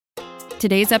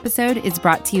Today's episode is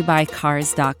brought to you by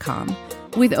Cars.com.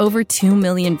 With over 2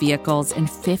 million vehicles and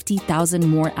 50,000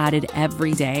 more added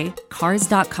every day,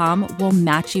 Cars.com will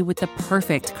match you with the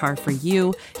perfect car for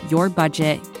you, your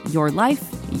budget, your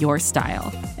life, your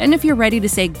style. And if you're ready to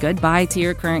say goodbye to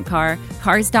your current car,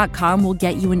 Cars.com will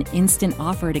get you an instant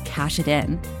offer to cash it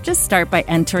in. Just start by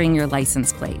entering your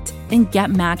license plate and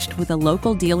get matched with a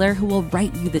local dealer who will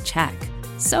write you the check.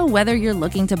 So whether you're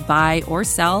looking to buy or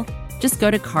sell, just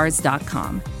go to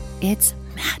Cars.com. It's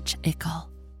magical.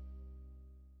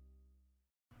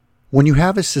 When you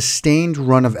have a sustained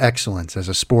run of excellence as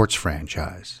a sports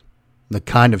franchise, the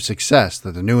kind of success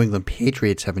that the New England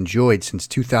Patriots have enjoyed since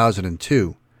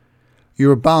 2002, you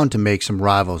are bound to make some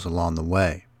rivals along the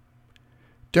way.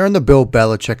 During the Bill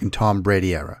Belichick and Tom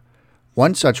Brady era,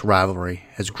 one such rivalry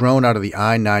has grown out of the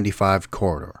I-95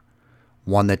 corridor,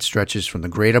 one that stretches from the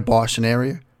greater Boston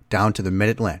area down to the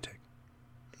mid-Atlantic.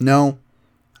 No,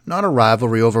 not a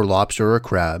rivalry over lobster or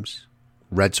crabs,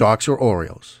 Red Sox or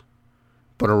Orioles,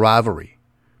 but a rivalry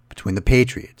between the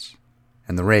Patriots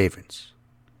and the Ravens.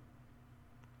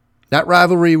 That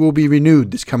rivalry will be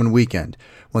renewed this coming weekend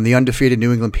when the undefeated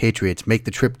New England Patriots make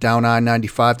the trip down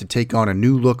I-95 to take on a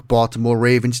new-look Baltimore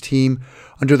Ravens team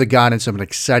under the guidance of an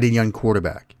exciting young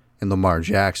quarterback in Lamar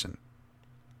Jackson.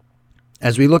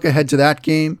 As we look ahead to that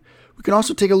game, we can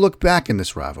also take a look back in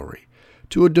this rivalry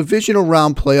to a divisional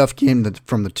round playoff game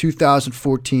from the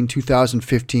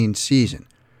 2014-2015 season,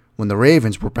 when the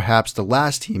Ravens were perhaps the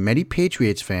last team many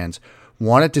Patriots fans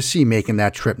wanted to see making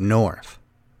that trip north.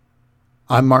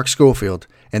 I'm Mark Schofield,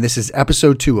 and this is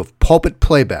episode 2 of Pulpit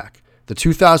Playback, the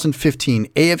 2015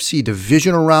 AFC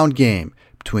Divisional Round game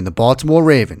between the Baltimore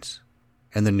Ravens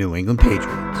and the New England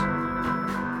Patriots.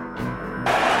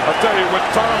 I'll tell you, what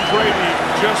Tom Brady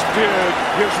just did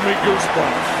gives me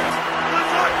goosebumps.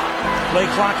 Play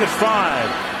clock at 5.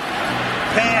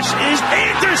 Pass is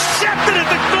intercepted at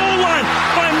the goal line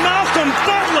by Malcolm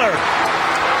Butler.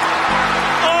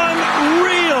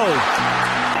 Unreal.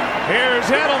 Here's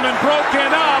Edelman broken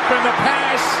up, and the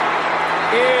pass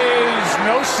is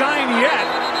no sign yet.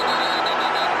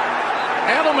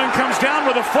 Edelman comes down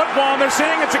with a football, and they're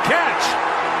saying it's a catch.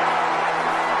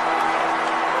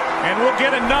 And we'll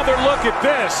get another look at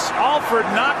this. Alford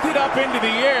knocked it up into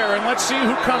the air, and let's see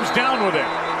who comes down with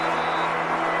it.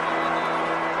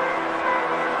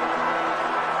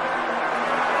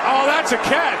 Oh, that's a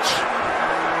catch.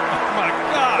 Oh, my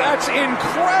God. That's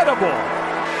incredible.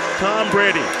 Tom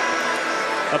Brady,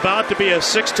 about to be a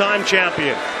 6-time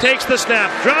champion, takes the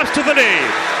snap, drops to the knee.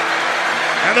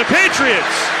 And the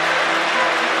Patriots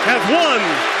have won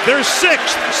their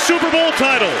 6th Super Bowl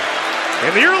title.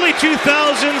 In the early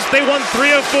 2000s, they won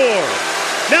 3 of 4.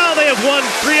 Now they have won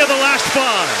 3 of the last 5.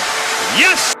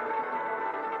 Yes!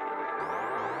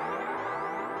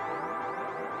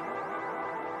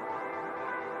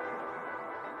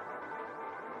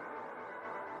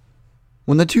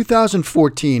 When the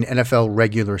 2014 NFL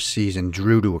regular season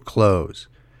drew to a close,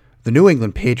 the New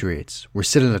England Patriots were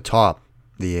sitting atop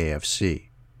the AFC.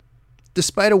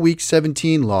 Despite a Week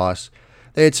 17 loss,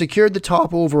 they had secured the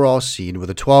top overall seed with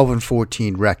a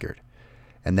 12-14 record,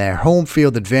 and their home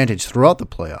field advantage throughout the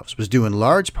playoffs was due in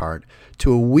large part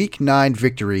to a Week 9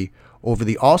 victory over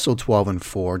the also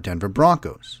 12-4 Denver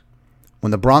Broncos.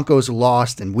 When the Broncos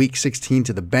lost in Week 16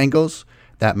 to the Bengals,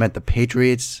 that meant the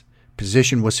Patriots'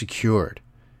 position was secured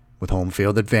with home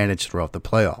field advantage throughout the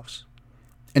playoffs.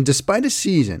 And despite a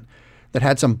season that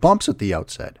had some bumps at the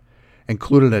outset,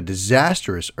 including a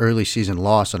disastrous early season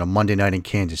loss on a Monday night in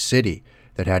Kansas City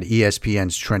that had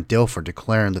ESPN's Trent Dilfer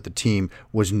declaring that the team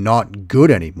was not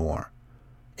good anymore,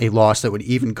 a loss that would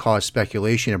even cause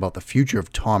speculation about the future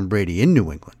of Tom Brady in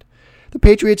New England, the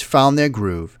Patriots found their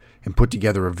groove and put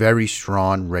together a very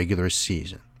strong regular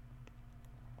season.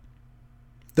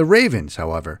 The Ravens,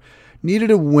 however,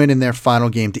 needed a win in their final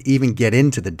game to even get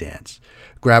into the dance,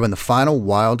 grabbing the final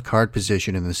wild card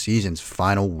position in the season's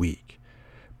final week.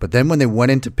 But then when they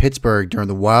went into Pittsburgh during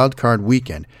the wild card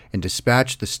weekend and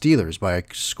dispatched the Steelers by a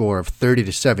score of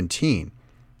 30-17,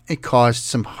 it caused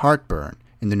some heartburn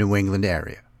in the New England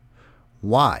area.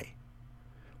 Why?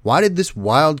 Why did this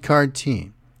wild card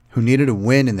team, who needed a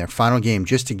win in their final game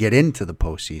just to get into the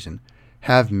postseason,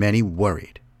 have many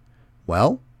worried?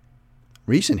 Well,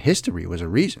 recent history was a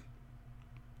reason.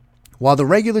 While the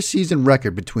regular season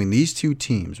record between these two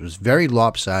teams was very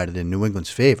lopsided in New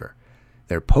England's favor,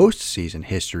 their postseason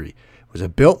history was a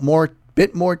bit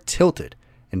more tilted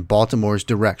in Baltimore's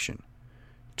direction.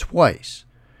 Twice,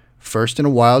 first in a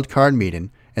wild card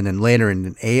meeting and then later in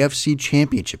an AFC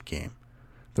championship game,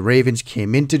 the Ravens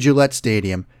came into Gillette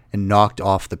Stadium and knocked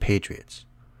off the Patriots.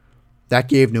 That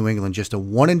gave New England just a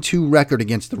 1-2 record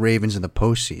against the Ravens in the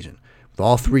postseason, with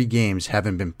all 3 games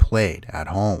having been played at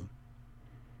home.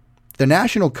 The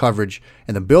national coverage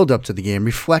and the build-up to the game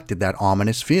reflected that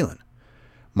ominous feeling.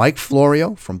 Mike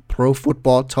Florio from Pro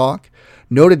Football Talk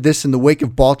noted this in the wake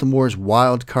of Baltimore's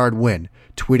wild card win,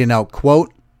 tweeting out,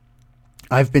 quote,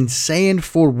 "I've been saying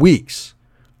for weeks,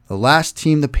 the last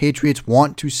team the Patriots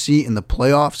want to see in the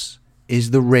playoffs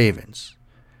is the Ravens.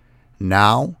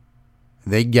 Now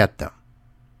they get them."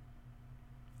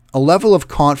 A level of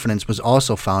confidence was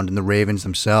also found in the Ravens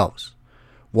themselves.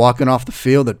 Walking off the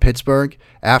field at Pittsburgh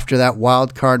after that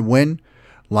wild card win,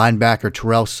 linebacker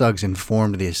Terrell Suggs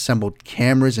informed the assembled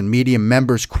cameras and media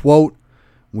members, quote,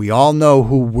 "We all know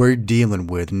who we're dealing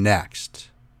with next."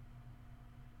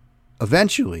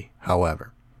 Eventually,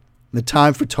 however, the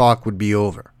time for talk would be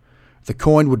over. The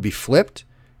coin would be flipped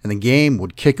and the game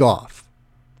would kick off.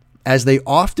 As they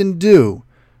often do,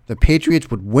 the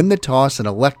Patriots would win the toss and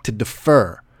elect to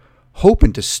defer,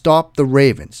 hoping to stop the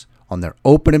Ravens on their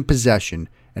opening possession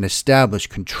and establish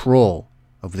control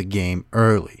of the game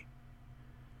early.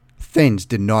 Things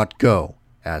did not go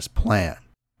as planned.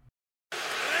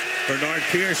 Bernard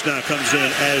Pierce now comes in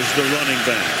as the running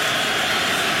back.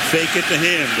 Fake it to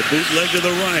him, the bootleg to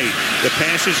the right. The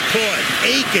pass is caught.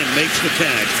 Aiken makes the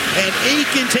catch, and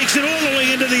Aiken takes it all the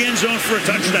way into the end zone for a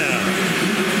touchdown.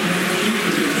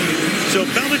 So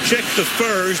Belichick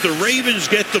defers. The Ravens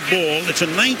get the ball. It's a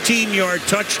 19-yard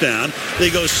touchdown. They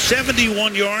go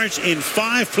 71 yards in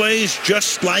 5 plays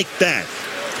just like that.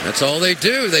 That's all they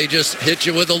do. They just hit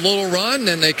you with a little run,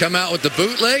 and they come out with the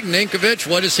bootleg. Ninkovich,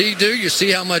 what does he do? You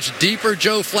see how much deeper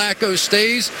Joe Flacco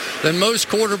stays than most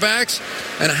quarterbacks?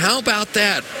 And how about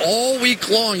that? All week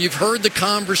long, you've heard the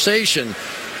conversation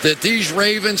that these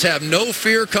Ravens have no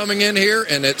fear coming in here,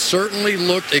 and it certainly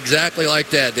looked exactly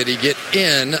like that. Did he get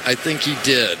in? I think he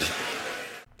did.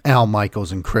 Al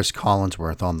Michaels and Chris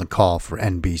Collinsworth on the call for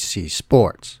NBC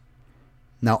Sports.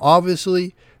 Now,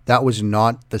 obviously, that was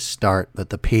not the start that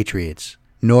the Patriots,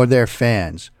 nor their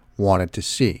fans, wanted to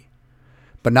see.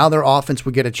 But now their offense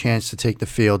would get a chance to take the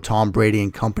field. Tom Brady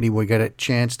and company would get a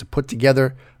chance to put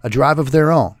together a drive of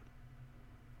their own.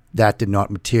 That did not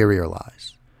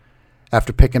materialize.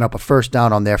 After picking up a first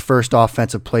down on their first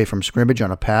offensive play from scrimmage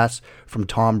on a pass from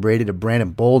Tom Brady to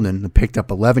Brandon Bolden, that picked up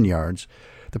 11 yards,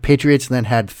 the Patriots then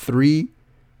had 3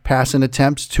 passing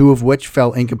attempts, 2 of which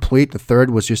fell incomplete. The third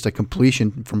was just a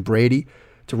completion from Brady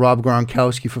to Rob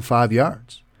Gronkowski for 5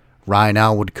 yards. Ryan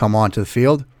Allen would come onto the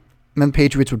field, and then the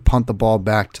Patriots would punt the ball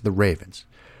back to the Ravens.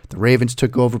 The Ravens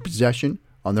took over possession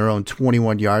on their own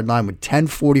 21-yard line with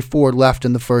 10:44 left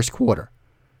in the first quarter.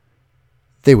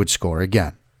 They would score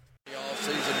again.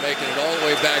 Offseason, making it all the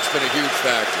way back's been a huge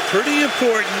factor. Pretty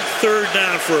important third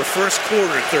down for a first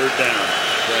quarter third down.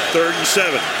 Yeah. 3rd and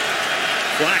 7.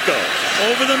 Flacco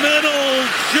over the middle,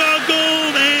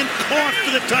 juggled and caught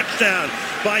for the touchdown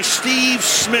by Steve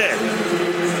Smith.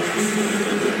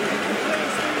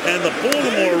 And the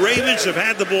Baltimore Ravens have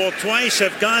had the ball twice,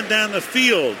 have gone down the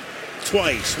field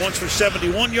twice. Once for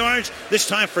 71 yards, this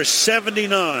time for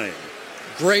 79.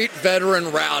 Great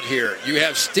veteran route here. You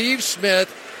have Steve Smith,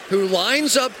 who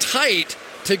lines up tight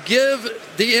to give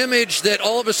the image that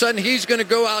all of a sudden he's going to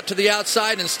go out to the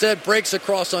outside, instead breaks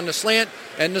across on the slant.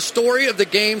 And the story of the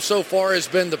game so far has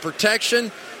been the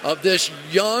protection of this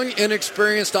young,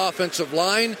 inexperienced offensive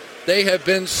line. They have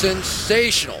been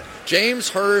sensational. James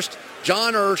Hurst,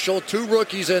 John Urschel, 2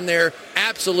 rookies in there,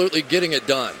 absolutely getting it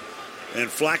done. And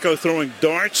Flacco throwing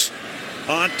darts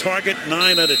on target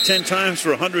 9 out of 10 times for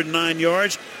 109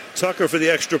 yards. Tucker for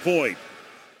the extra point.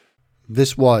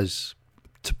 This was,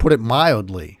 to put it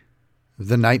mildly,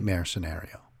 the nightmare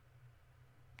scenario.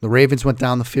 The Ravens went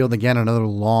down the field again, another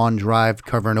long drive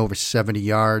covering over 70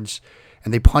 yards,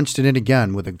 and they punched it in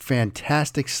again with a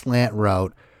fantastic slant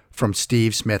route from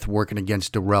Steve Smith working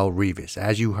against Darrelle Revis.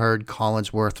 As you heard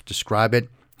Collinsworth describe it,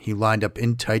 he lined up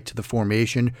in tight to the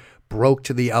formation, broke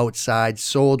to the outside,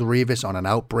 sold Revis on an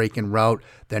outbreaking route,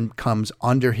 then comes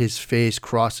under his face,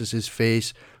 crosses his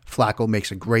face. Flacco makes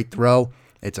a great throw.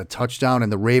 It's a touchdown,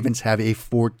 and the Ravens have a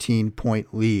 14-point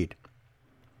lead.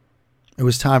 It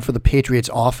was time for the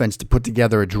Patriots offense to put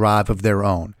together a drive of their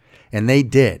own, and they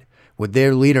did, with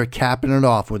their leader capping it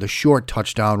off with a short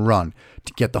touchdown run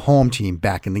to get the home team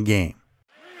back in the game.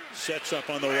 Sets up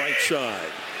on the right side.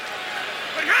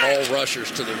 All rushers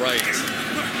to the right.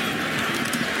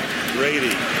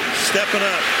 Brady stepping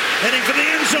up, heading for the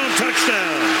end zone,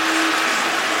 touchdown.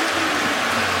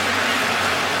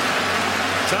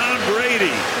 Tom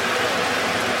Brady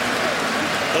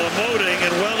emoting,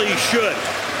 and well he should.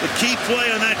 The key play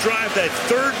on that drive, that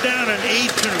 3rd down and 8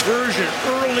 conversion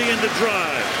early in the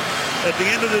drive. At the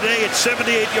end of the day, it's 78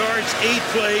 yards, 8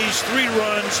 plays, 3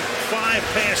 runs, 5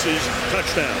 passes,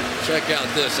 touchdown. Check out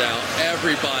this, Al.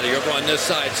 Everybody over on this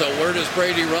side. So where does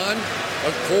Brady run?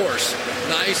 Of course.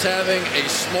 Nice having a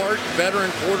smart veteran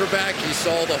quarterback. He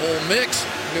saw the whole mix,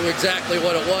 knew exactly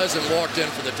what it was, and walked in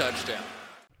for the touchdown.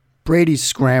 Brady's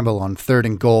scramble on 3rd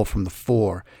and goal from the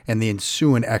 4 and the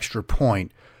ensuing extra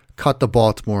point cut the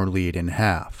Baltimore lead in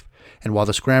half. And while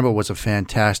the scramble was a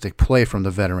fantastic play from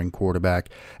the veteran quarterback,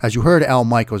 as you heard Al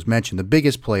Michaels mention, the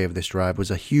biggest play of this drive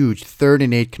was a huge 3rd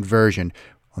and 8 conversion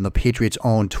on the Patriots'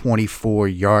 own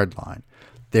 24-yard line.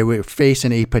 They were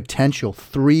facing a potential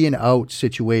 3-and-out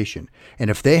situation, and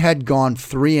if they had gone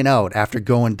 3-and-out after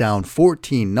going down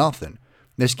 14-0,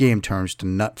 this game turns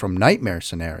to from nightmare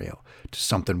scenario to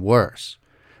something worse.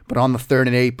 But on the 3rd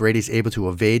and 8, Brady's able to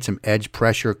evade some edge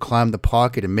pressure, climb the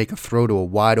pocket, and make a throw to a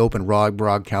wide-open Rob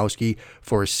Gronkowski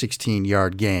for a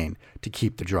 16-yard gain to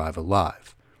keep the drive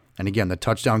alive. And again, the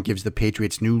touchdown gives the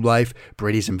Patriots new life.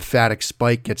 Brady's emphatic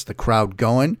spike gets the crowd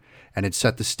going, and it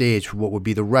set the stage for what would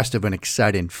be the rest of an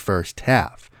exciting first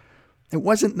half. It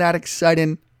wasn't that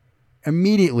exciting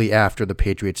immediately after the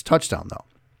Patriots' touchdown, though,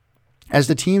 as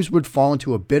the teams would fall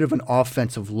into a bit of an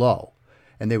offensive lull,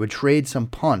 and they would trade some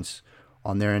punts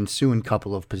on their ensuing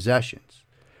couple of possessions.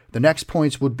 The next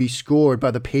points would be scored by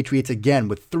the Patriots again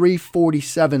with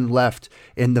 3:47 left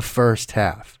in the first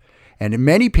half. And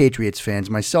many Patriots fans,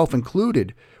 myself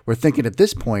included, were thinking at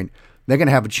this point they're going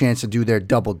to have a chance to do their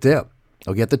double dip.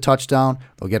 They'll get the touchdown,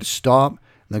 they'll get a stop, and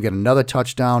they'll get another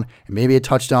touchdown, and maybe a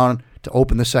touchdown to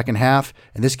open the second half,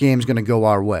 and this game's going to go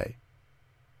our way.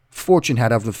 Fortune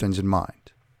had other things in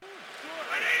mind.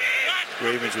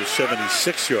 Ravens with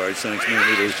 76 yards, thanks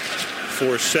mainly to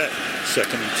Forsett.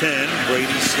 2nd and 10.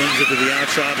 Brady slings it to the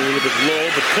outside a little bit low,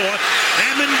 but caught.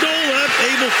 Amendola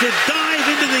able to dive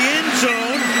into the end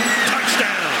zone.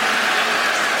 Touchdown.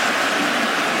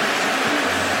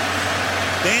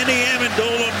 Danny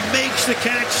Amendola makes the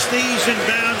catch, stays in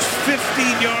bounds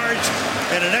 15 yards,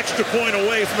 and an extra point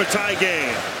away from a tie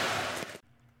game.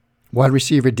 Wide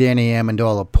receiver Danny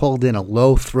Amendola pulled in a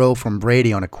low throw from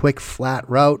Brady on a quick flat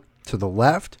route to the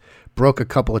left, broke a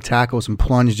couple of tackles and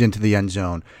plunged into the end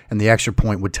zone, and the extra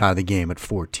point would tie the game at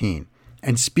 14.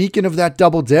 And speaking of that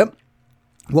double dip,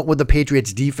 what would the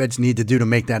Patriots defense need to do to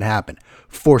make that happen?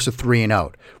 Force a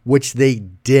 3-and-out, which they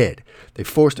did. They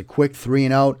forced a quick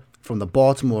 3-and-out from the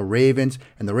Baltimore Ravens,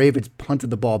 and the Ravens punted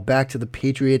the ball back to the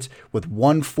Patriots with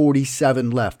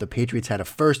 1:47 left. The Patriots had a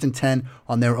 1st and 10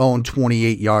 on their own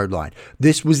 28-yard line.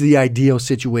 This was the ideal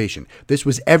situation. This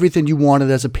was everything you wanted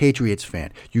as a Patriots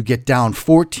fan. You get down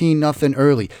 14-0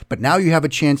 early, but now you have a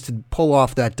chance to pull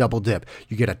off that double dip.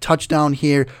 You get a touchdown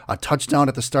here, a touchdown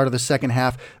at the start of the second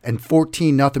half, and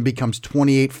 14-0 becomes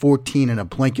 28-14 in a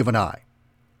blink of an eye.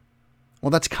 Well,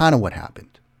 that's kind of what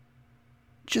happened.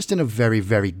 Just in a very,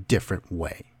 very different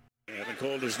way. I haven't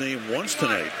called his name once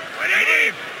tonight.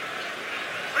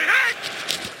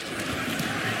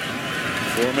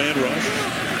 4-man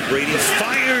rush. Brady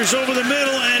fires over the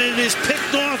middle, and it is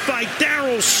picked off by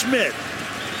Darryl Smith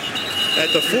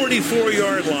at the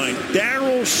 44-yard line.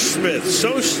 Darryl Smith,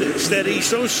 so steady,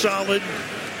 so solid.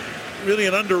 Really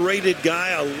an underrated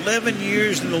guy. 11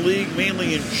 years in the league,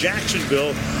 mainly in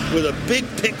Jacksonville, with a big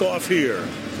pickoff here.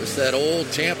 It's that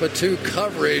old Tampa 2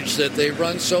 coverage that they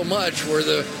run so much where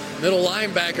the middle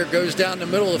linebacker goes down the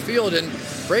middle of the field, and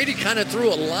Brady kind of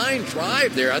threw a line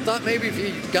drive there. I thought maybe if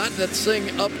he got that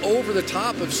thing up over the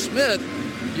top of Smith,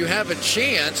 you have a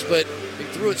chance, but he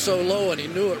threw it so low and he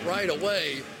knew it right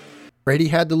away. Brady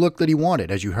had the look that he wanted.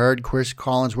 As you heard Chris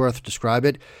Collinsworth describe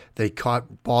it, they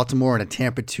caught Baltimore in a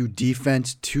Tampa 2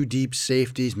 defense, 2 deep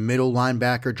safeties, middle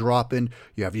linebacker dropping.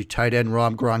 You have your tight end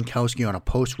Rob Gronkowski on a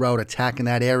post route attacking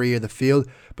that area of the field,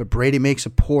 but Brady makes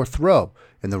a poor throw,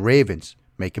 and the Ravens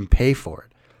make him pay for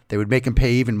it. They would make him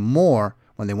pay even more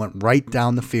when they went right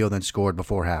down the field and scored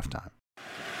before halftime.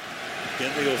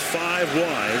 Then they go 5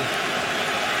 wide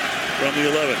from the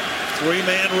 11.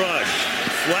 3-man rush.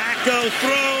 Flacco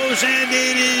throws, and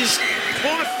it is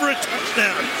caught for a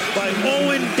touchdown by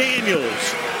Owen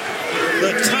Daniels.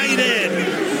 The tight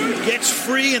end gets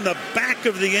free in the back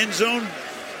of the end zone.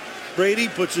 Brady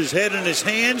puts his head in his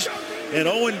hands, and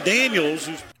Owen Daniels...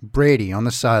 Brady on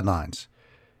the sidelines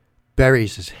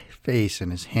buries his face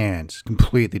in his hands,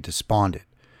 completely despondent.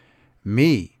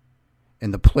 Me,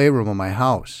 in the playroom of my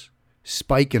house,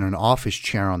 spiking an office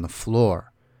chair on the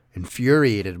floor,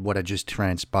 infuriated at what had just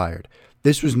transpired.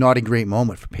 This was not a great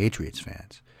moment for Patriots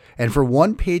fans. And for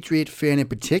one Patriot fan in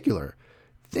particular,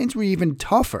 things were even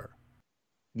tougher.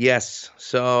 Yes.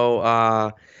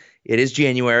 So, it is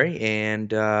January,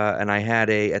 and I had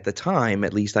at the time,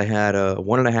 at least I had a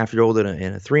 1.5-year-old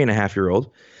and a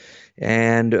 3.5-year-old.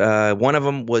 And one of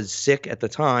them was sick at the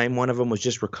time. One of them was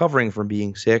just recovering from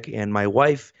being sick. And my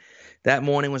wife that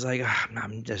morning was like,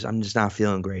 I'm just not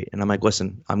feeling great. And I'm like,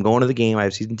 listen, I'm going to the game. I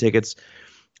have season tickets.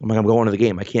 I'm like, I'm going to the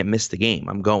game. I can't miss the game.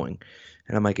 I'm going.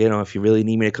 And I'm like, if you really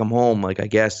need me to come home, like, I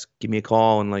guess give me a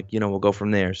call and we'll go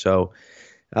from there. So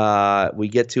we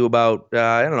get to about,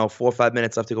 4 or 5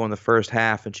 minutes left to go in the first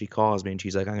half. And she calls me and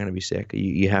she's like, I'm going to be sick.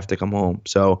 You have to come home.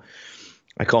 So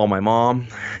I call my mom.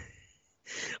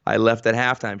 I left at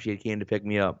halftime. She came to pick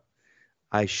me up.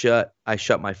 I shut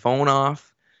my phone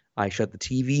off. I shut the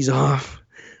TVs off.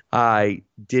 I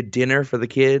did dinner for the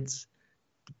kids,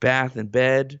 bath and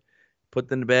bed, put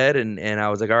them to bed, and I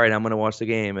was like, all right, I'm going to watch the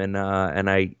game. And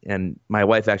my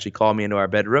wife actually called me into our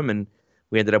bedroom, and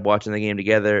we ended up watching the game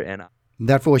together. And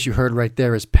that voice you heard right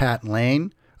there is Pat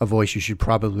Lane, a voice you should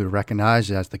probably recognize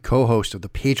as the co-host of the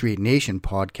Patriot Nation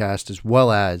podcast, as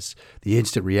well as the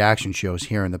instant reaction shows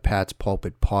here in the Pat's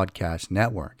Pulpit podcast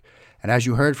network. And as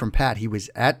you heard from Pat, he was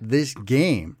at this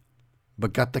game,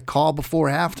 but got the call before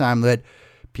halftime that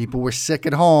people were sick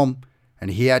at home,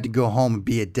 and he had to go home and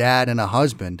be a dad and a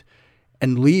husband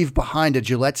and leave behind a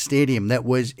Gillette Stadium that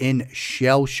was in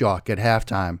shell shock at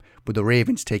halftime, with the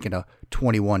Ravens taking a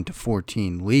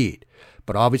 21-14 lead.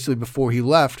 But obviously before he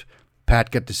left,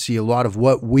 Pat got to see a lot of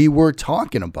what we were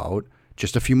talking about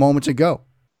just a few moments ago.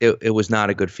 It was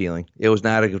not a good feeling. It was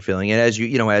not a good feeling. And as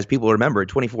as people remember,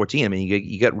 2014, I mean,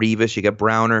 you got Revis, you got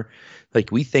Browner.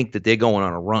 Like, we think that they're going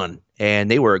on a run,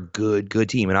 and they were a good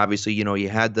team. And obviously, you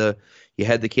had the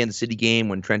Kansas City game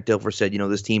when Trent Dilfer said,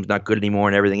 this team's not good anymore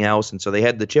and everything else. And so they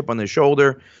had the chip on their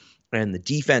shoulder, and the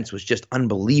defense was just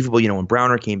unbelievable. When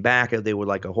Browner came back, they were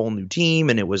like a whole new team,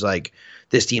 and it was like,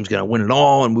 this team's going to win it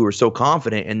all, and we were so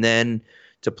confident. And then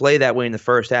to play that way in the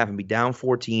first half and be down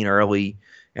 14 early,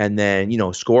 and then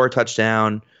score a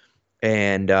touchdown,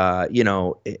 and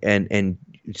and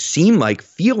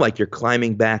feel like you're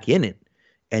climbing back in it,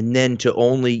 and then to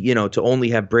only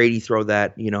have Brady throw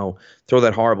that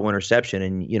horrible interception,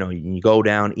 and you go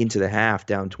down into the half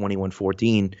down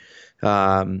 21-14.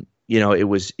 It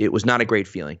was not a great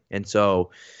feeling. And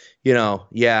so,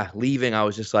 leaving, I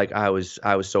was just like, I was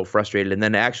so frustrated. And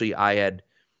then actually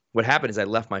what happened is I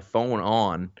left my phone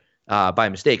on by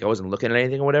mistake. I wasn't looking at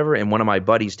anything or whatever. And one of my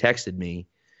buddies texted me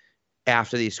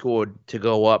after they scored to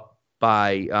go up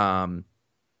by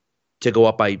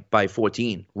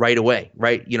 14 right away,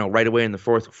 right away in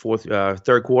the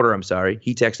third quarter. I'm sorry.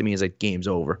 He texted me, he's like, game's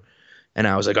over. And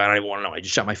I was like, I don't even want to know. I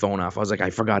just shut my phone off. I was like,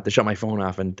 I forgot to shut my phone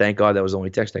off. And thank God that was the only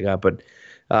text I got. But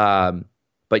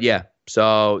yeah.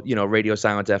 So, radio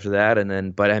silence after that. And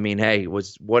then, but I mean, hey, it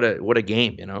was what a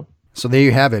game, So there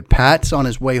you have it. Pat's on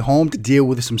his way home to deal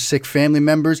with some sick family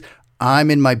members. I'm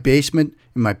in my basement,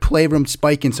 in my playroom,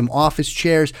 spiking some office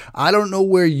chairs. I don't know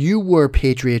where you were,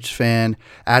 Patriots fan,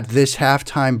 at this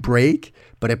halftime break,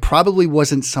 but it probably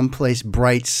wasn't someplace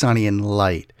bright, sunny, and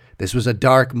light. This was a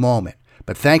dark moment.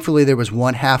 But thankfully, there was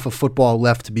one half of football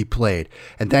left to be played.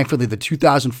 And thankfully, the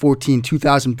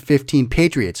 2014-2015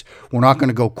 Patriots were not going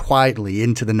to go quietly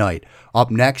into the night.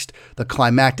 Up next, the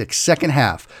climactic second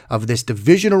half of this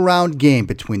divisional round game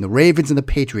between the Ravens and the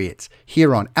Patriots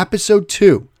here on Episode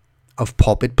 2 of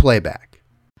Pulpit Playback.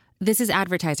 This is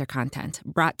advertiser content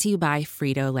brought to you by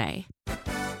Frito-Lay.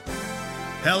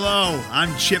 Hello,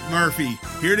 I'm Chip Murphy,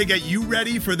 here to get you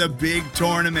ready for the big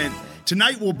tournament.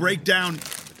 Tonight we break down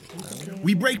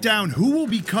who will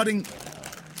be cutting.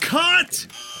 Cut!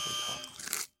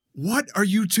 What are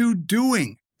you two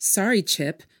doing? Sorry,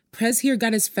 Chip. Prez here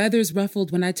got his feathers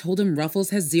ruffled when I told him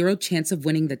Ruffles has zero chance of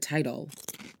winning the title.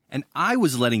 And I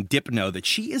was letting Dip know that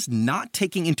she is not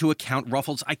taking into account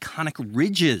Ruffles' iconic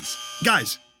ridges.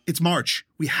 Guys, it's March.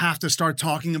 We have to start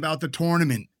talking about the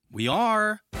tournament. We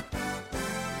are.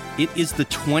 It is the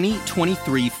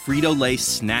 2023 Frito-Lay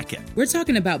Snack It. We're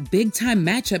talking about big-time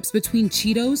matchups between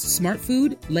Cheetos, Smart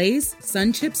Food, Lay's,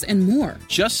 Sun Chips, and more.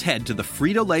 Just head to the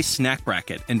Frito-Lay Snack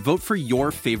Bracket and vote for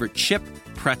your favorite chip,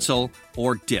 pretzel,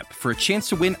 or dip for a chance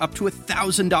to win up to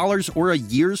 $1,000 or a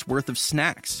year's worth of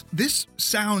snacks. This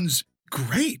sounds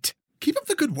great. Keep up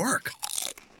the good work.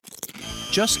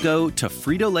 Just go to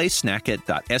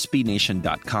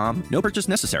fritolaysnackit.sbnation.com. No purchase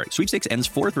necessary. Sweepstakes ends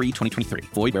 4/3/2023.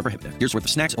 Void where prohibited. Year's worth of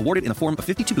snacks awarded in the form of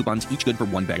 52 coupons, each good for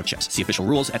one bag of chips. See official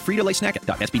rules at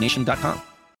fritolaysnackit.sbnation.com.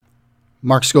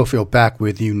 Mark Schofield back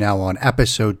with you now on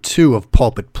Episode 2 of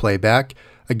Pulpit Playback.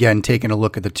 Again, taking a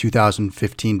look at the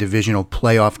 2015 Divisional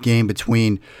playoff game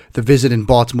between the visiting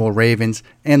Baltimore Ravens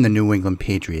and the New England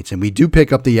Patriots. And we do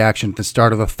pick up the action at the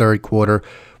start of the third quarter.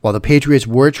 While the Patriots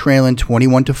were trailing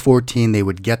 21-14, they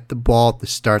would get the ball to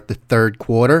start the third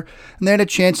quarter. And they had a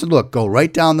chance to go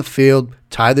right down the field,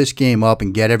 tie this game up,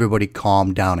 and get everybody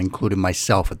calmed down, including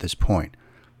myself at this point.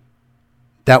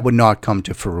 That would not come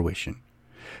to fruition.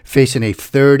 Facing a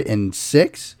 3rd and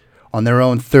 6 on their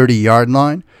own 30-yard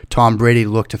line, Tom Brady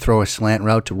looked to throw a slant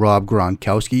route to Rob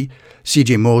Gronkowski.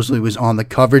 C.J. Mosley was on the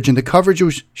coverage, and the coverage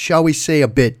was, shall we say, a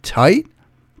bit tight.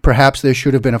 Perhaps there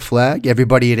should have been a flag.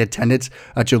 Everybody in attendance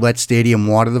at Gillette Stadium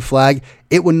wanted the flag.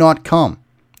 It would not come.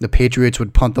 The Patriots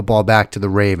would punt the ball back to the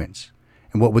Ravens.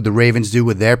 And what would the Ravens do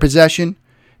with their possession?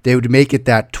 They would make it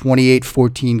that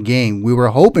 28-14 game we were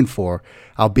hoping for,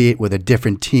 albeit with a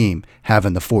different team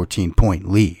having the 14-point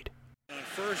lead. On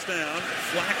first down,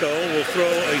 Flacco will throw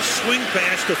a swing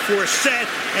pass to Forsett,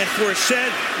 and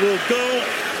Forsett will go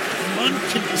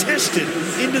uncontested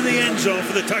into the end zone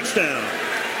for the touchdown.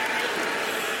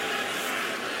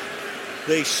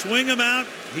 They swing him out.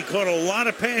 He caught a lot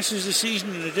of passes this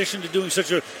season in addition to doing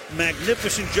such a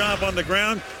magnificent job on the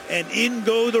ground. And in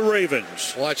go the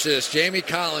Ravens. Watch this. Jamie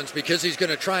Collins, because he's going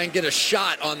to try and get a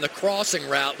shot on the crossing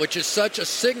route, which is such a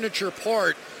signature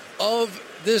part of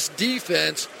this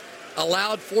defense,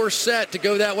 allowed Forsett to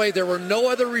go that way. There were no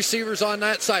other receivers on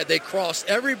that side. They crossed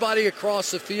everybody across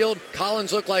the field.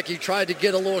 Collins looked like he tried to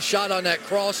get a little shot on that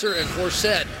crosser, and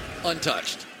Forsett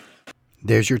untouched.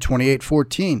 There's your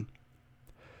 28-14.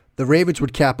 The Ravens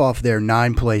would cap off their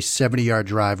 9-play, 70-yard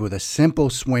drive with a simple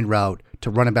swing route to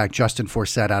running back Justin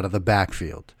Forsett out of the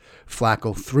backfield.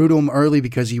 Flacco threw to him early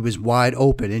because he was wide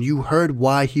open, and you heard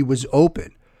why he was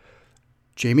open.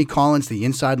 Jamie Collins, the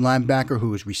inside linebacker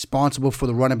who is responsible for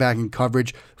the running back in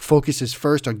coverage, focuses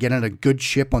first on getting a good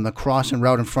chip on the crossing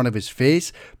route in front of his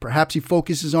face. Perhaps he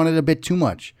focuses on it a bit too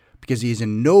much because he is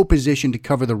in no position to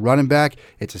cover the running back.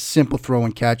 It's a simple throw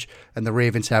and catch, and the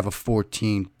Ravens have a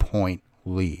 14-point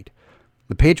lead.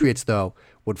 The Patriots, though,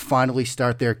 would finally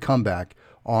start their comeback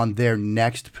on their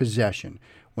next possession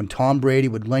when Tom Brady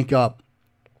would link up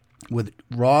with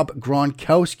Rob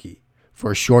Gronkowski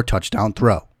for a short touchdown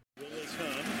throw. They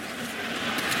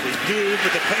do,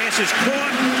 but the pass is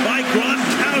caught by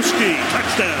Gronkowski.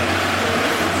 Touchdown.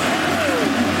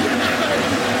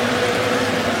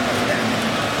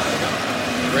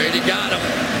 Brady got him.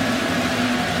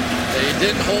 They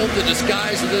didn't hold the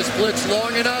disguise of this blitz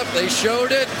long enough. They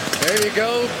showed it. There you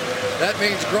go. That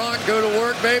means Gronk, go to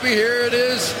work, baby. Here it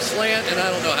is. Slant, and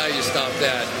I don't know how you stop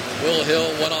that. Will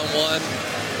Hill, one-on-one.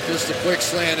 Just a quick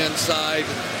slant inside.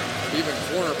 Even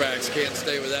cornerbacks can't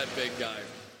stay with that big guy.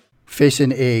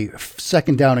 Facing a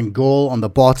 2nd down and goal on the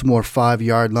Baltimore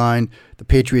 5-yard line, the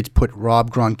Patriots put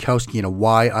Rob Gronkowski in a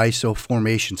Y ISO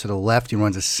formation to the left. He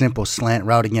runs a simple slant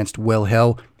route against Will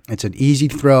Hill. It's an easy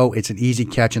throw, it's an easy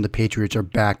catch, and the Patriots are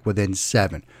back within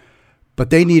 7. But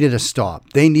they needed a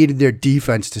stop. They needed their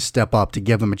defense to step up to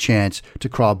give them a chance to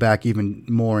crawl back even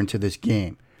more into this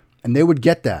game. And they would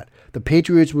get that. The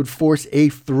Patriots would force a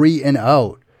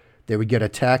 3-and-out. They would get a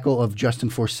tackle of Justin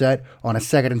Forsett on a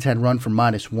 2nd and 10 run for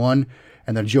 -1,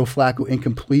 and then Joe Flacco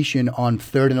incompletion on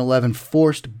 3rd and 11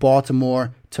 forced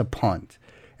Baltimore to punt.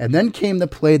 And then came the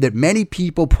play that many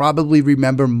people probably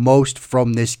remember most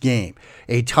from this game,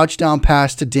 a touchdown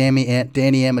pass to Danny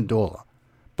Amendola.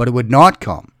 But it would not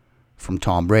come from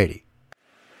Tom Brady.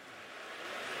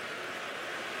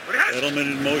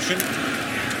 Edelman in motion.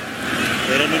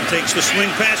 Edelman takes the swing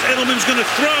pass. Edelman's going to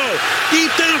throw.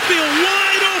 Deep downfield,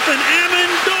 wide open.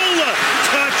 Amendola.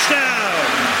 Touchdown.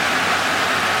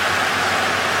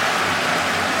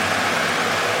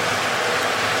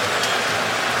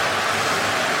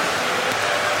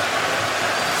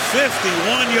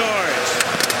 51 yards.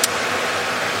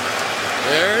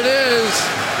 There it is.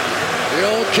 The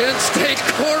old Kent State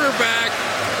quarterback.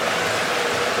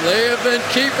 They have been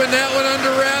keeping that one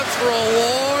under wraps for a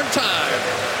long time.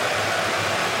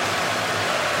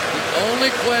 The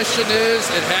only question is,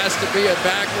 it has to be a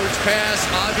backwards pass.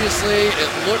 Obviously,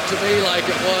 it looked to me like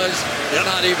it was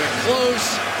not even close.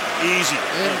 Easy.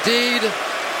 Indeed,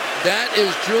 that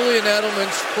is Julian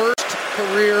Edelman's first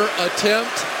career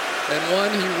attempt, and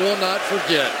one he will not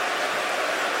forget.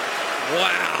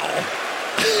 Wow.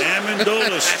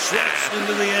 Amendola stretched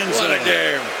into the end zone. What a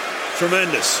game.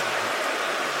 Tremendous.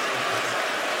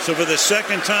 So for the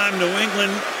second time, New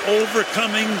England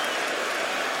overcoming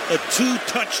a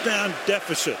 2-touchdown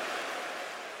deficit.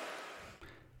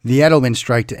 The Edelman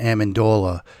strike to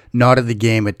Amendola knotted the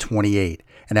game at 28.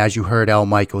 And as you heard Al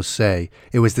Michaels say,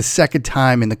 it was the second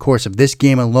time in the course of this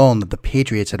game alone that the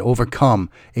Patriots had overcome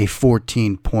a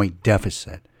 14-point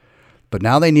deficit. But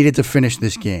now they needed to finish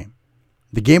this game.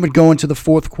 The game would go into the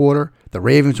fourth quarter. The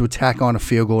Ravens would tack on a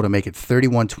field goal to make it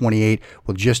 31-28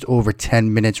 with just over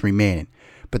 10 minutes remaining.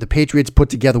 But the Patriots put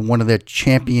together one of their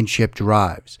championship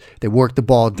drives. They worked the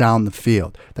ball down the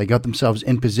field. They got themselves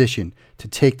in position to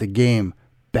take the game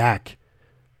back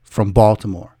from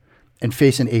Baltimore. And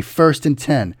facing a 1st and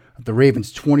 10 at the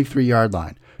Ravens' 23-yard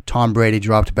line, Tom Brady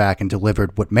dropped back and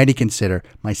delivered what many consider,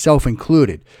 myself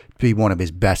included, to be one of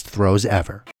his best throws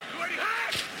ever.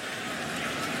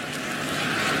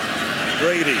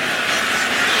 Brady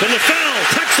to LaFell,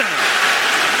 touchdown.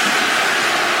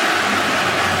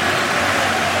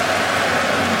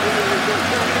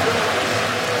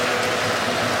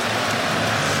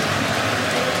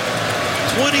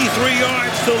 "23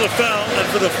 yards to LaFell, and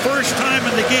for the first time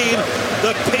in the game,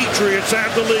 the Patriots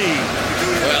have the lead."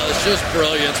 Well, it's just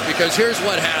brilliance, because here's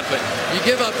what happened. You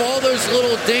give up all those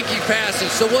little dinky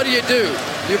passes, so what do?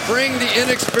 You bring the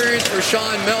inexperienced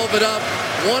Rashawn Melvin up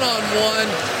one-on-one.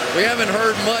 We haven't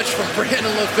heard much from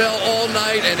Brandon LaFell all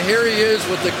night, and here he is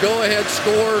with the go-ahead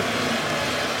score.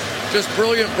 Just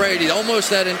brilliant Brady. Almost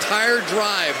that entire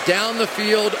drive down the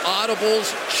field,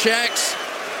 audibles, checks,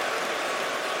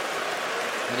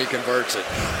 and he converts it.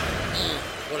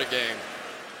 What a game.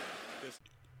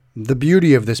 The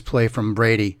beauty of this play from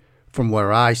Brady, from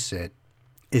where I sit,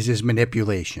 is his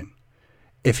manipulation.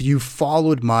 If you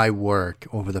followed my work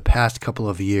over the past couple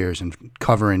of years in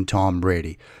covering Tom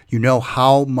Brady, you know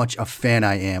how much a fan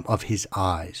I am of his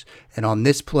eyes. And on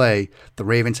this play, the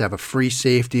Ravens have a free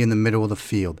safety in the middle of the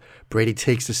field. Brady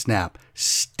takes the snap,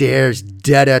 stares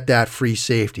dead at that free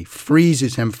safety,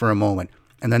 freezes him for a moment,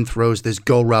 and then throws this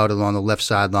go route along the left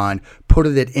sideline,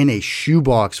 putting it in a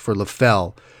shoebox for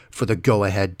LaFell for the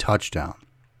go-ahead touchdown.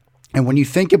 And when you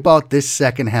think about this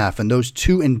second half and those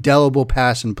two indelible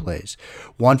passing plays,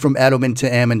 one from Edelman to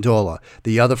Amendola,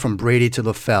 the other from Brady to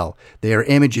LaFell, they are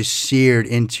images seared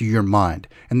into your mind.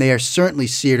 And they are certainly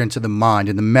seared into the mind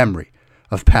and the memory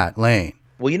of Pat Lane.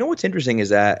 Well, you know what's interesting is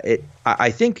that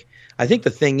I think the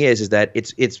thing is that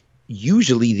it's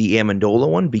usually the Amendola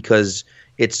one, because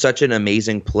it's such an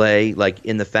amazing play, like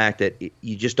in the fact that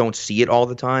you just don't see it all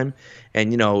the time.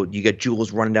 And, you get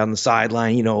Jules running down the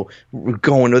sideline,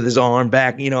 going with his arm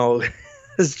back,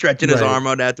 stretching his arm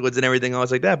out afterwards and everything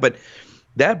else like that. But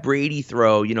that Brady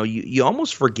throw, you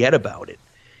almost forget about it.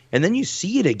 And then you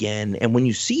see it again. And when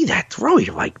you see that throw,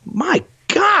 you're like, my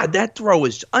God, that throw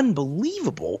is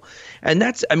unbelievable. And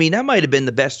that might have been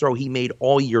the best throw he made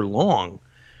all year long.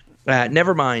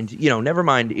 Never mind in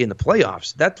the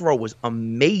playoffs. That throw was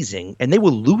amazing, and they were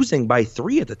losing by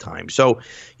 3 at the time. So,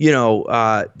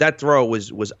 that throw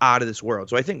was out of this world.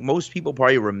 So I think most people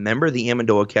probably remember the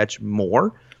Amendola catch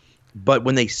more, but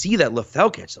when they see that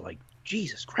LaFell catch, they're like,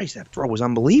 Jesus Christ, that throw was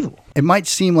unbelievable. It might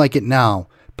seem like it now,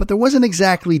 but there wasn't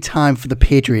exactly time for the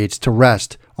Patriots to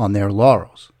rest on their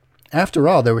laurels. After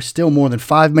all, there was still more than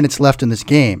 5 minutes left in this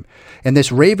game, and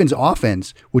this Ravens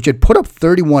offense, which had put up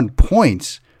 31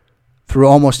 points through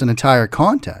almost an entire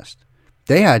contest,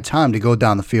 they had time to go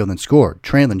down the field and score,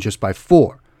 trailing just by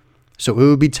 4. So it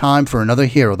would be time for another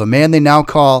hero, the man they now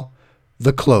call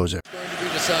the closer. It's going to be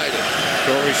decided.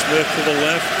 Torrey Smith to the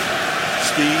left,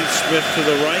 Steve Smith to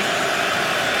the right.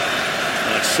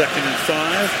 On 2nd and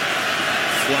 5.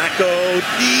 Flacco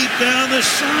deep down the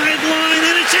sideline,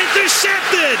 and it's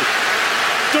intercepted.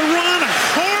 Deron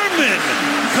Harmon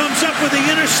comes up with the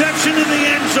interception in the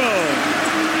end zone.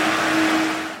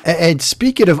 And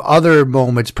speaking of other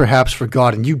moments perhaps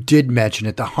forgotten, you did mention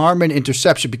it, the Harmon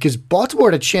interception, because Baltimore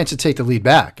had a chance to take the lead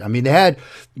back. I mean, they had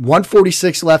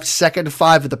 1:46 left, 2nd and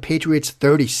 5 at the Patriots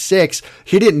 36.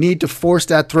 He didn't need to force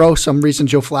that throw. Some reason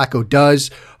Joe Flacco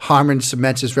does. Harmon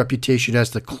cements his reputation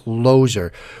as the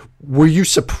closer. Were you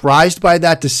surprised by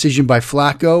that decision by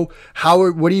Flacco?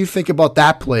 What do you think about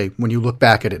that play when you look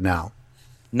back at it now?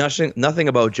 Nothing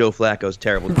about Joe Flacco's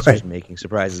terrible decision-making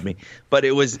surprises me, but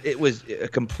it was a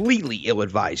completely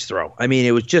ill-advised throw. I mean,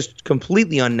 it was just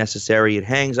completely unnecessary. It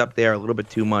hangs up there a little bit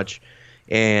too much.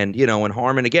 And, and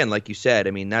Harmon, again, like you said,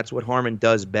 I mean, that's what Harmon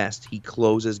does best. He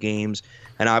closes games,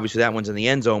 and obviously that one's in the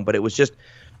end zone, but it was just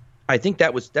 – I think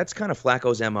that's kind of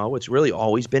Flacco's MO. It's really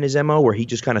always been his MO, where he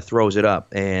just kind of throws it up.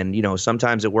 And,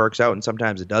 sometimes it works out and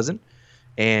sometimes it doesn't.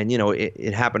 And,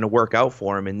 it happened to work out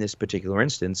for him in this particular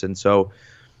instance. And so –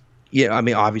 yeah, I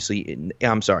mean, obviously,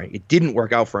 it didn't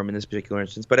work out for him in this particular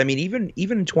instance. But I mean, even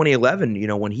in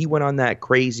 2011, when he went on that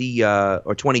crazy,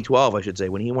 or 2012, I should say,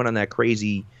 when he went on that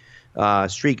crazy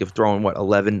streak of throwing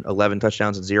 11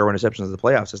 touchdowns and 0 interceptions in the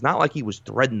playoffs, it's not like he was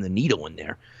threading the needle in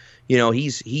there.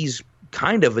 he's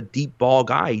kind of a deep ball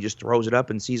guy. He just throws it up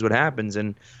and sees what happens.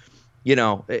 And,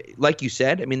 like you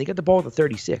said, I mean, they got the ball at the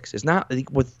 36. It's not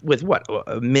with what,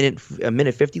 a minute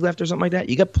 50 left or something like that.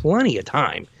 You got plenty of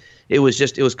time. It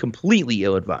was completely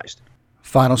ill-advised.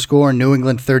 Final score, New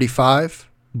England 35,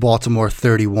 Baltimore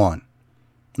 31.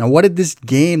 Now, what did this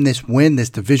game, this win, this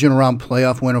divisional round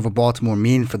playoff win over Baltimore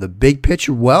mean for the big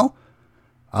picture? Well,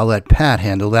 I'll let Pat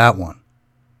handle that one.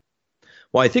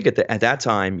 Well, I think at that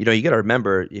time, you got to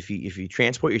remember, if you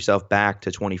transport yourself back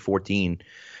to 2014,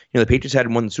 the Patriots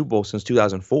hadn't won the Super Bowl since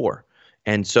 2004.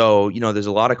 And so, there's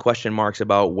a lot of question marks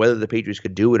about whether the Patriots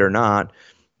could do it or not.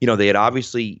 They had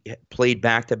obviously played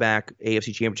back-to-back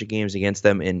AFC Championship games against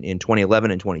them in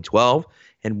 2011 and 2012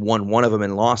 and won one of them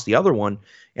and lost the other one.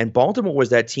 And Baltimore was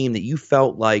that team that you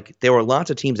felt like there were lots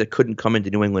of teams that couldn't come into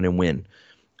New England and win.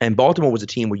 And Baltimore was a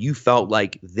team where you felt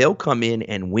like they'll come in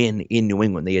and win in New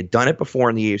England. They had done it before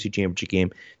in the AFC Championship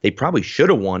game. They probably should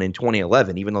have won in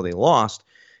 2011, even though they lost.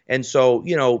 And so,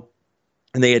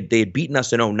 and they had beaten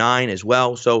us in 2009 as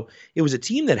well. So it was a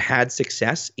team that had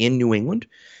success in New England.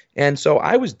 And so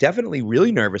I was definitely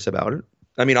really nervous about it.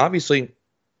 I mean, obviously,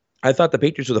 I thought the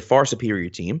Patriots were the far superior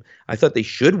team. I thought they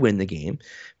should win the game.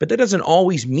 But that doesn't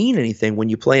always mean anything when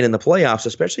you play it in the playoffs,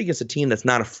 especially against a team that's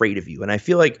not afraid of you. And I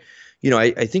feel like,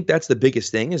 I think that's the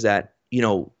biggest thing is that,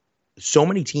 so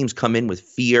many teams come in with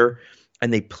fear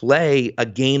and they play a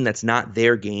game that's not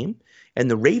their game.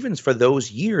 And the Ravens for those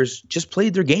years just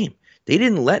played their game. They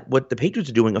didn't let what the Patriots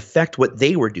are doing affect what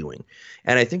they were doing.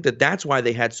 And I think that that's why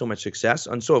they had so much success.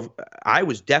 And so I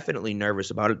was definitely nervous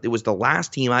about it. It was the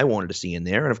last team I wanted to see in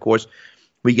there. And, of course,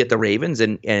 we get the Ravens,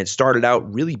 and it started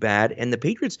out really bad. And the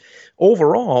Patriots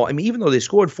overall, I mean, even though they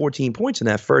scored 14 points in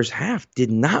that first half, did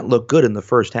not look good in the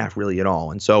first half really at all.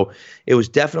 And so it was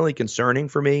definitely concerning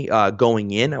for me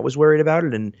going in. I was worried about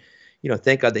it. And,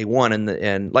 thank God they won.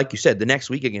 And like you said, the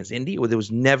next week against Indy, there was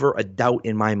never a doubt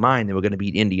in my mind they were going to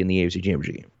beat Indy in the AFC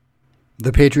Championship game.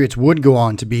 The Patriots would go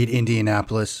on to beat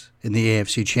Indianapolis in the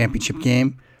AFC Championship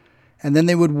game, and then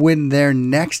they would win their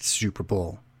next Super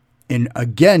Bowl in,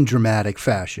 again, dramatic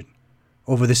fashion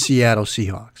over the Seattle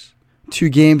Seahawks. 2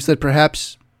 games that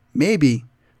perhaps, maybe,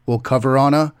 we'll cover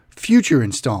on a future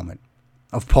installment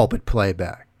of Pulpit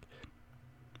Playback.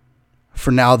 For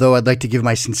now, though, I'd like to give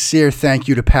my sincere thank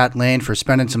you to Pat Lane for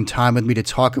spending some time with me to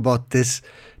talk about this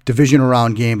divisional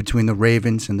round game between the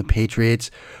Ravens and the Patriots.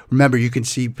 Remember, you can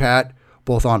see Pat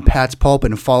both on Pat's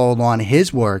Pulpit and follow along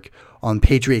his work on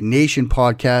Patriot Nation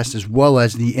podcast, as well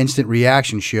as the instant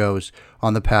reaction shows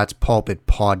on the Pat's Pulpit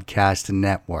podcast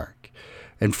network.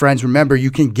 And friends, remember,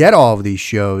 you can get all of these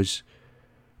shows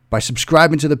by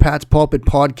subscribing to the Pat's Pulpit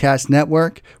podcast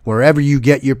network, wherever you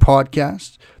get your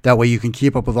podcasts. That way you can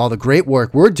keep up with all the great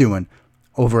work we're doing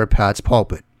over at Pat's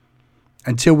Pulpit.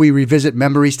 Until we revisit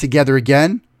memories together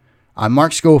again, I'm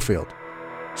Mark Schofield,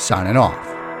 signing off.